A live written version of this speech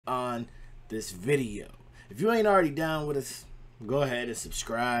on this video. If you ain't already down with us, go ahead and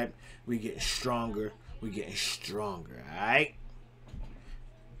subscribe. We getting stronger. We getting stronger, alright?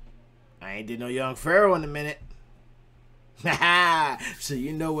 I ain't did no Young Pharaoh in a minute. So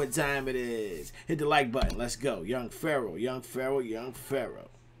you know what time it is. Hit the like button. Let's go. Young Pharaoh, Young Pharaoh, Young Pharaoh.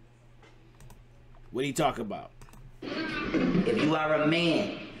 What do you talk about? If you are a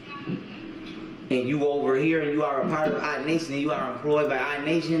man and you over here and you are a part of iNation and you are employed by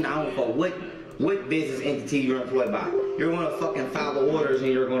iNation, I don't know what business entity you're employed by. You're gonna fucking follow orders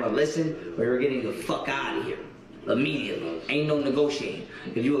and you're gonna listen, or you're getting the fuck out of here immediately. Ain't no negotiating.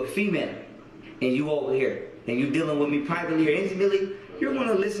 If you a female and you over here and you dealing with me privately or intimately, you're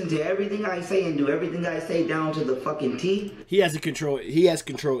gonna listen to everything I say and do everything I say down to the fucking T. He has control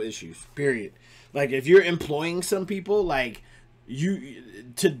issues. Period. Like, if you're employing some people, like, you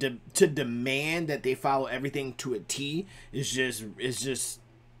to demand that they follow everything to a T is just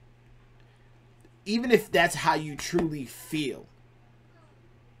even if that's how you truly feel,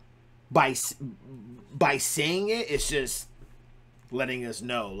 by saying it, it's just letting us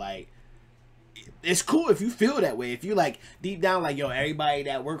know, like, it's cool if you feel that way. If you, like, deep down, like, yo, everybody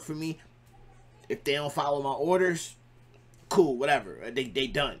that work for me, if they don't follow my orders, cool, whatever, they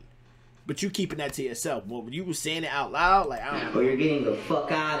done. But you keeping that to yourself. Well, when you were saying it out loud, like, I don't know. Or you're getting the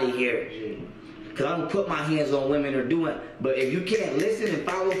fuck out of here. Because I don't put my hands on women or do it. But if you can't listen and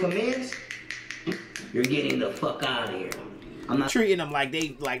follow commands, you're getting the fuck out of here. I'm not treating them like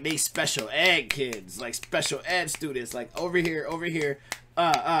they special ed kids, like special ed students, like over here.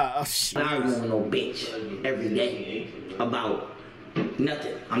 Oh, shit. I'm not arguing with no bitch every day about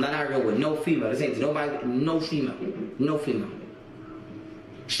nothing. I'm not arguing with no female. This ain't nobody, no female. No female.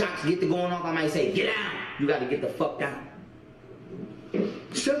 Shots get to going off, I might say, get out. You got to get the fuck down.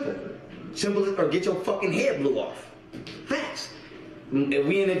 Simple. Simple, or get your fucking head blew off. Facts. If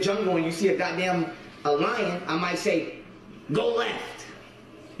we in the jungle and you see a lion, I might say, go left.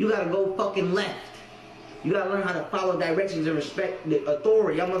 You got to go fucking left. You got to learn how to follow directions and respect the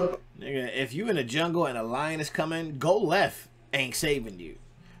authority. Nigga, if you in the jungle and a lion is coming, go left ain't saving you.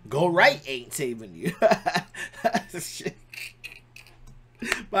 Go right ain't saving you. Shit.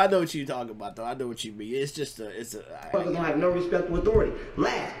 But I know what you're talking about, though. I know what you mean. It's a. Fuckers don't have no respect for authority.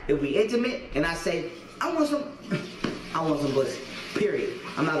 Last, if we intimate and I say, I want some pussy. Period.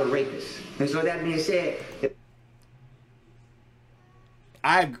 I'm not a rapist. And so that being said,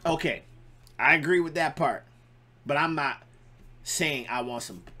 I agree with that part, but I'm not saying I want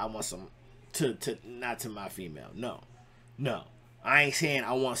some to not to my female. No, I ain't saying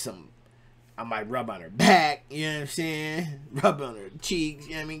I want some. I might rub on her back, you know what I'm saying? Rub on her cheeks,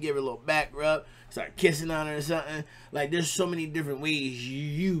 you know what I mean? Give her a little back rub, start kissing on her or something. Like, there's so many different ways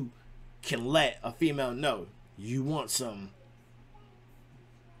you can let a female know you want some,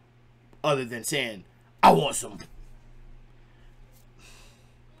 other than saying, I want some.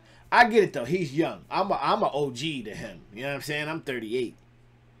 I get it, though. He's young. I'm a OG to him. You know what I'm saying? I'm 38.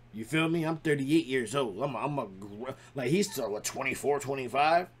 You feel me? I'm 38 years old. Like, he's, what, 24,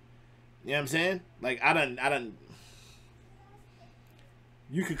 25? You know what I'm saying? Like, I done.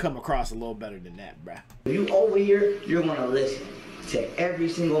 You could come across a little better than that, bruh. If you over here, you're gonna listen to every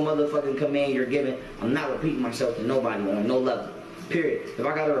single motherfucking command you're given. I'm not repeating myself to nobody on no level. Period. If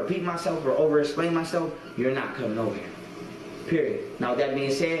I gotta repeat myself or over-explain myself, you're not coming over here. Period. Now, with that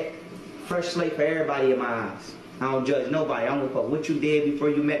being said, fresh slate for everybody in my eyes. I don't judge nobody. I don't give a fuck what you did before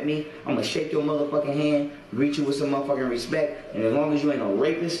you met me. I'm gonna shake your motherfucking hand, greet you with some motherfucking respect, and as long as you ain't a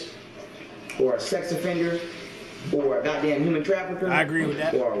rapist, or a sex offender, or a goddamn human trafficker, I agree with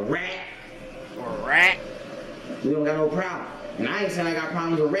that. Or a rat, we don't got no problem. And I ain't saying I got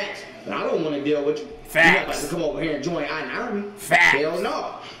problems with rats, but I don't want to deal with you. Facts. You got to come over here and join an army. Facts. Hell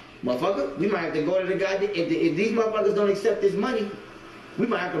no, motherfucker. We might have to go to the goddamn. If these motherfuckers don't accept this money, we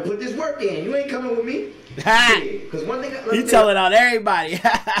might have to put this work in. You ain't coming with me. Because one thing you telling on everybody.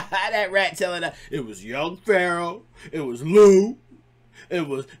 That rat telling us it was Young Pharaoh. It was Lou. It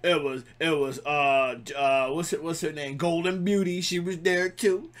was what's her name? Golden Beauty. She was there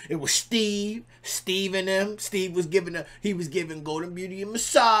too. It was Steve and them. Steve was giving Golden Beauty a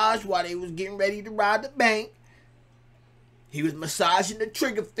massage while they was getting ready to rob the bank. He was massaging the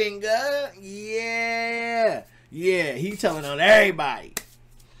trigger finger. Yeah. He telling on everybody.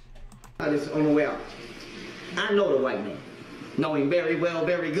 This on the way out. I know the white man. Know him very well,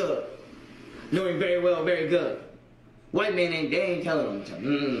 very good. Know him very well, very good. White man they ain't telling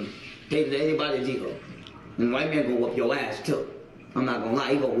them. They to anybody ego. And white man gonna whoop your ass too. I'm not gonna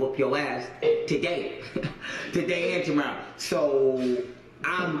lie, he gonna whoop your ass today. Today and tomorrow. So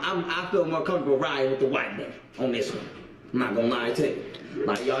I feel more comfortable riding with the white man on this one. I'm not gonna lie to you.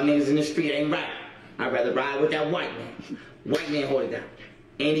 Like y'all niggas in the street ain't right. I'd rather ride with that white man. White man hold it down.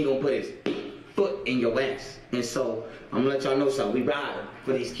 And he gonna put his foot in your ass. And so I'm gonna let y'all know something. We ride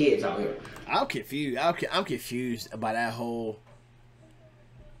for these kids out here. I'm confused. I'm confused about that whole.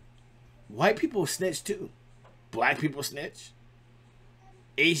 White people snitch too. Black people snitch.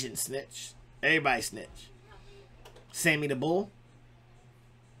 Asian snitch. Everybody snitch. Sammy the Bull.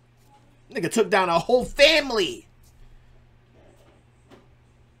 Nigga took down a whole family.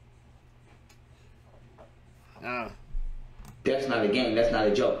 That's not a game. That's not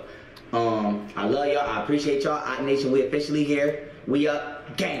a joke. I love y'all. I appreciate y'all. Odd Nation, we officially here. We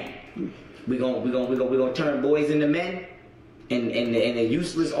up, gang. We gonna turn boys into men, and the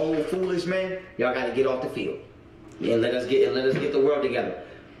useless old foolish men. Y'all gotta get off the field and let us get the world together.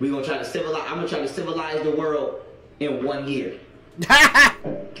 We gonna try to civilize. I'm gonna try to civilize the world in 1 year.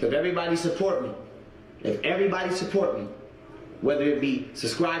 If everybody support me, whether it be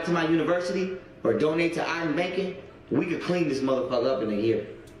subscribe to my university or donate to Iron Banking, we could clean this motherfucker up in a year.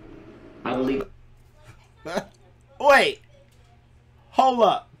 I believe. Wait. Hold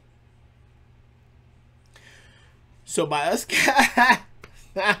up. So by us,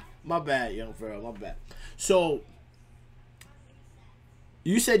 my bad, young Pharaoh, my bad. So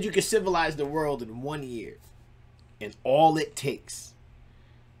you said you could civilize the world in 1 year, and all it takes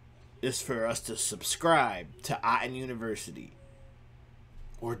is for us to subscribe to Otten University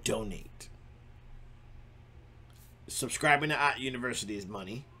or donate. Subscribing to Otten University is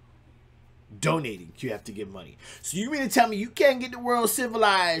money. Donating, you have to give money. So you mean to tell me you can't get the world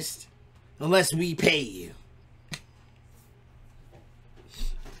civilized unless we pay you?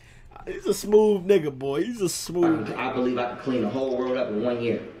 He's a smooth nigga, boy. He's a smooth. I believe I can clean the whole world up in 1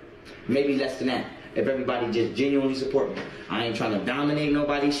 year, maybe less than that. If everybody just genuinely support me, I ain't trying to dominate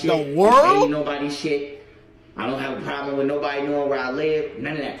nobody's shit. The world? Ain't nobody's shit. I don't have a problem with nobody knowing where I live.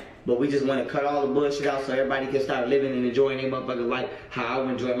 None of that. But we just want to cut all the bullshit out so everybody can start living and enjoying their motherfucking life how I would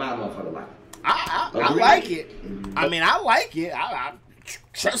enjoy my motherfucking life. I like it. I mean, I like it. I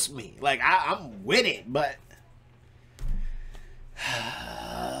trust me. Like I'm with it, but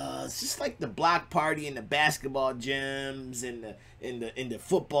it's just like the block party and the basketball gyms and the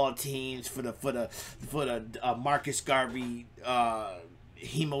football teams for the Marcus Garvey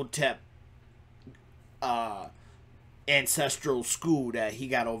Hemotep ancestral school that he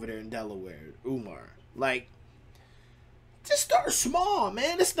got over there in Delaware, Umar. Like, just start small,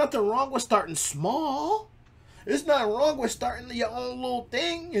 man. There's nothing wrong with starting small. There's nothing wrong with starting your own little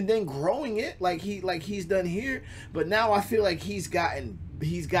thing and then growing it like he's done here. But now I feel like he's gotten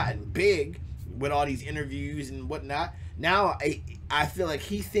big with all these interviews and whatnot. Now I feel like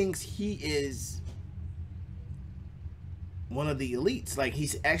he thinks he is one of the elites. Like,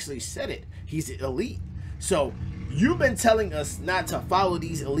 he's actually said it. He's elite. So you've been telling us not to follow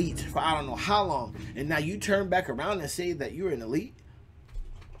these elites for I don't know how long, and now you turn back around and say that you're an elite?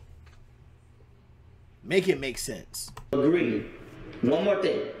 Make it make sense. Agreed. One more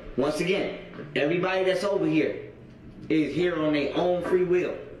thing. Once again, everybody that's over here is here on their own free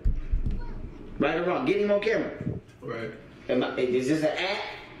will. Right or wrong? Get him on camera. Right. Is this an act?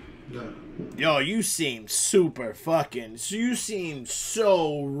 No. Yo, you seem super fucking. You seem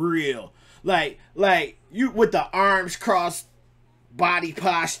so real. Like you with the arms crossed, body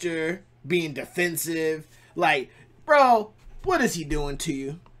posture, being defensive. Like, bro, what is he doing to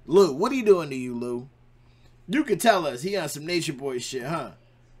you? Lou, what are you doing to you, Lou? You can tell us he on some Nature Boy shit, huh?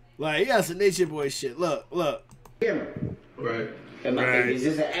 Like, he on some Nature Boy shit. Look. Camera. Right. Is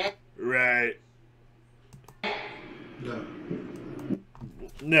this an act? Right.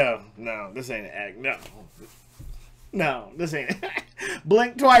 No, this ain't an act. No, this ain't.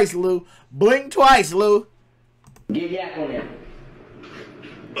 Blink twice, Lou. Blink twice, Lou. Get Yak on there.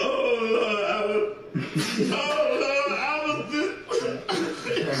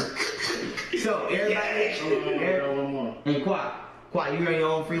 So everybody, one more. and Quad, you on your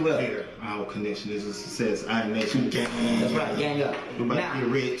own free will. Here, our connection is a success. Iron Nation gang. That's right, gang up. We're about to get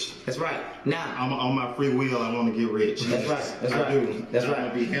rich. That's right. Now, I'm on my free will. I want to get rich. That's right. That's I right. do. That's I right.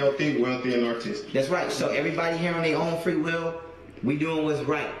 want to be healthy, wealthy, and artistic. That's right. So everybody here on their own free will, we doing what's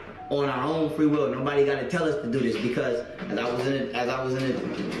right on our own free will. Nobody got to tell us to do this, because as I was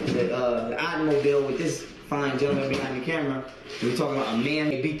in the automobile with this fine gentleman behind the camera, we were talking about a man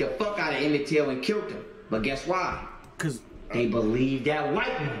that beat the fuck out of Emmett Till and killed him. But guess why? Because they believe that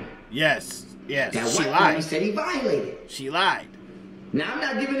white man. Yes. That She white lied. man said he violated. She lied. Now I'm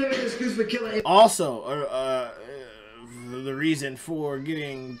not giving him an excuse for killing him. Also, the reason for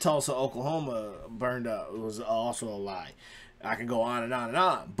getting Tulsa, Oklahoma burned up was also a lie. I can go on and on and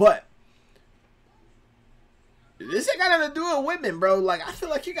on. But This ain't got nothing to do with women, bro. Like, I feel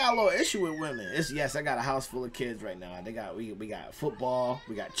like you got a little issue with women. Yes, I got a house full of kids right now. We got football,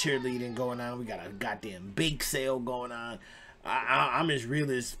 we got cheerleading going on, we got a goddamn bake sale going on. I'm as real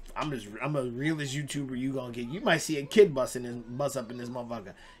as I'm a realest YouTuber you gonna get. You might see a kid bust up in this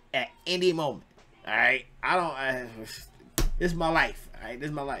motherfucker at any moment. All right, this is my life. All right, this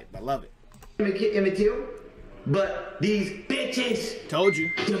is my life. I love it. But these bitches, told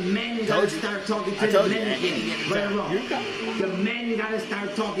you, the men gotta start talking to the men again. Right or wrong? The men gotta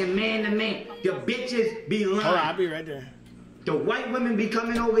start talking man to man. The bitches be lying. Hold on, I'll be right there. The white women be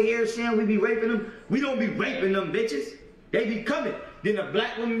coming over here saying we be raping them. We don't be raping them bitches. They be coming. Then the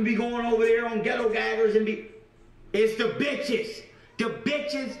black women be going over there on ghetto gaggers and be. It's the bitches. The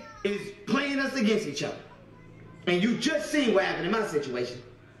bitches is playing us against each other. And you just seen what happened in my situation.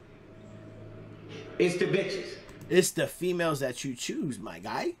 It's the bitches. It's the females that you choose, my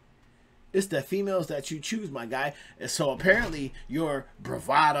guy. It's the females that you choose, my guy. And so apparently your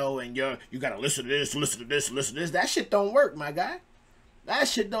bravado and you gotta listen to this, listen to this, listen to this. That shit don't work, my guy. That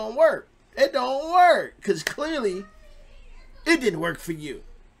shit don't work. It don't work. Because clearly it didn't work for you.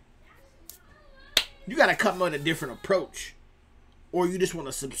 You gotta come on a different approach. Or you just want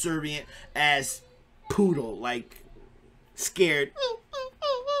a subservient as poodle, like scared.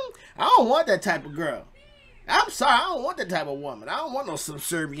 I don't want that type of girl. I'm sorry, I don't want that type of woman. I don't want no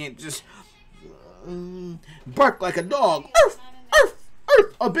subservient, just bark like a dog. Arf, arf,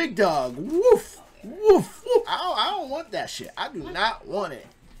 arf, a big dog. Woof, woof, woof. I don't want that shit. I do not want it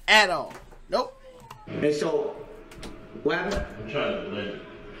at all. Nope. And so, what happened? I'm trying to blend.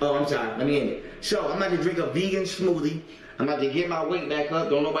 Oh, I'm sorry. Let me end it. So, I'm about to drink a vegan smoothie. I'm about to get my weight back up.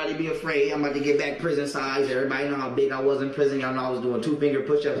 Don't nobody be afraid. I'm about to get back prison size. Everybody know how big I was in prison. Y'all know I was doing 2-finger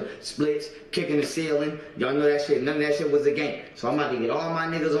push-ups, splits, kicking the ceiling. Y'all know that shit. None of that shit was a game. So I'm about to get all my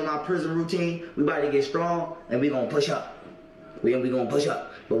niggas on our prison routine. We about to get strong, and we gonna push up. We gonna push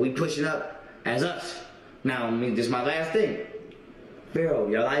up. But we pushing up as us. Now, this is my last thing. Pharaoh,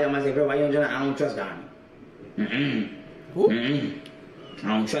 y'all lie on my say, Pharaoh, why you don't join? I don't trust God. I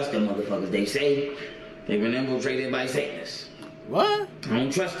don't trust them motherfuckers. They say they've been infiltrated by Satanists. What? I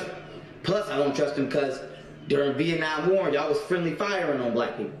don't trust them. Plus, I don't trust them because during Vietnam War, y'all was friendly firing on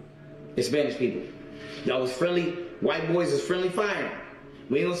black people, Spanish people. Y'all was friendly. White boys was friendly firing.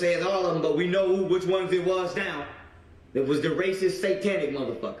 We ain't gonna say it's all of them, but we know which ones it was now. It was the racist, satanic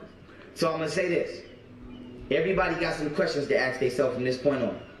motherfuckers. So I'm gonna say this. Everybody got some questions to ask themselves from this point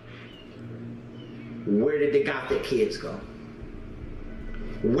on. Where did the Gothic kids go?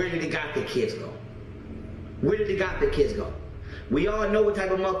 Where did the Gothic kids go? Where did the Gothic kids go? We all know what type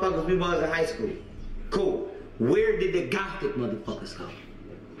of motherfuckers we was in high school. Cool. Where did the Gothic motherfuckers go?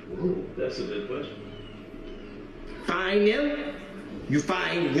 Ooh, that's a good question. Find them. You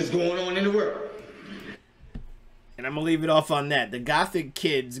find what's going on in the world. And I'm gonna leave it off on that. The Gothic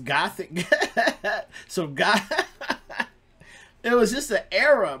kids, it was just an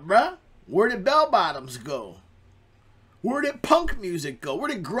era, bruh. Where did bell bottoms go? Where did punk music go? Where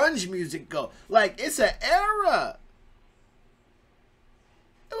did grunge music go? Like, it's an era.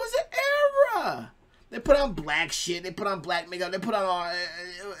 It was an era. They put on black shit. They put on black makeup. They put on all...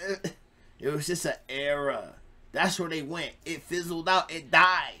 It was just an era. That's where they went. It fizzled out. It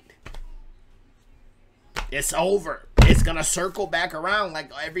died. It's over. It's going to circle back around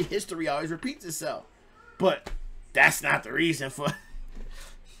like every history always repeats itself. But that's not the reason for...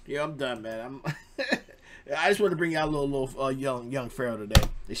 Yeah, I'm done, man. I just want to bring out a little young Pharaoh today.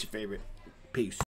 It's your favorite. Peace.